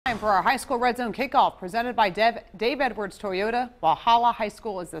for our high school Red Zone Kickoff presented by Dave Edwards Toyota. Walhalla High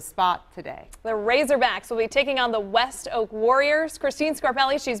School is the spot today. The Razorbacks will be taking on the West Oak Warriors. Christine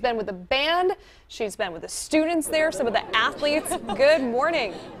Scarpelli, she's been with the band. She's been with the students there, some of the athletes. Good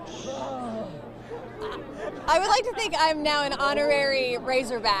morning. I would like to think I'm now an honorary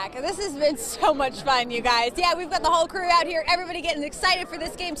Razorback. This has been so much fun, you guys. Yeah, we've got the whole crew out here, everybody getting excited for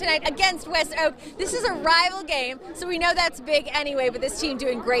this game tonight against West Oak. This is a rival game, so we know that's big anyway, but this team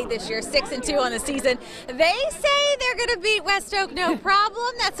doing great this year, 6-2 on the season. They say they're going to beat West Oak, no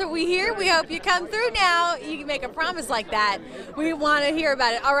problem. That's what we hear. We hope you come through now. You can make a promise like that. We want to hear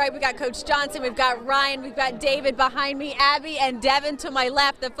about it. All right, we got Coach Johnson, we've got Ryan, we've got David behind me, Abby and Devin to my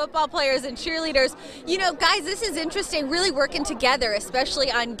left, the football players and cheerleaders. You know, guys, this is interesting, really working together,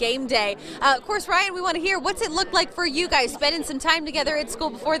 especially on game day. Of course, Ryan, we want to hear, what's it look like for you guys spending some time together at school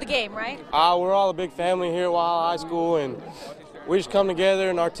before the game, right? We're all a big family here at Walhalla High School, and we just come together,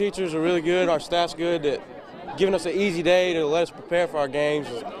 and our teachers are really good, our staff's good, that giving us an easy day to let us prepare for our games.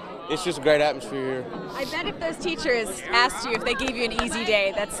 It's just a great atmosphere here. I bet if those teachers asked you if they gave you an easy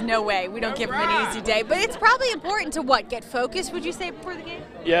day, that's no way. We don't give them an easy day. But it's probably important to what? Get focused, would you say, before the game?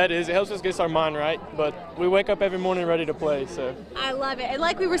 Yeah, it is. It helps us get our mind right. But we wake up every morning ready to play. So I love it. And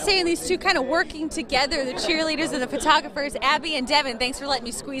like we were saying, these two kind of working together, the cheerleaders and the photographers, Abby and Devin, thanks for letting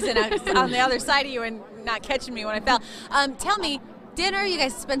me squeeze in on the other side of you and not catching me when I fell. Tell me, dinner, you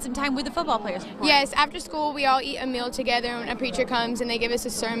guys spend some time with the football players before? Yes, after school we all eat a meal together when a preacher comes and they give us a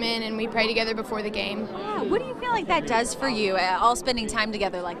sermon and we pray together before the game. Yeah, what do you feel like that does for you, all spending time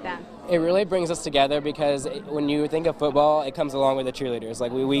together like that? It really brings us together because when you think of football, it comes along with the cheerleaders.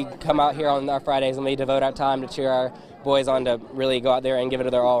 Like we come out here on our Fridays and we devote our time to cheer our boys on to really go out there and give it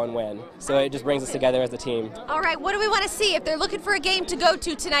their all and win. So it just brings us together as a team. All right, what do we want to see? If they're looking for a game to go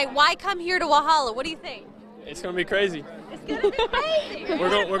to tonight, why come here to Walhalla? What do you think? it's going to be crazy. It's going to be crazy. We're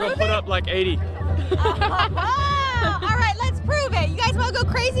going to put up like 80. All right, let's prove it. You guys want to go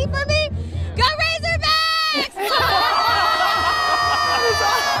crazy for me? Go Razorbacks! There's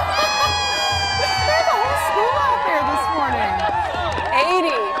a whole school out there this morning.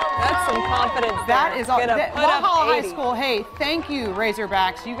 80. That's some confidence. That is all. Walhalla High 80. School. Hey, thank you,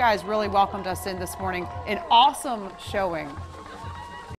 Razorbacks. You guys really welcomed us in this morning. An awesome showing.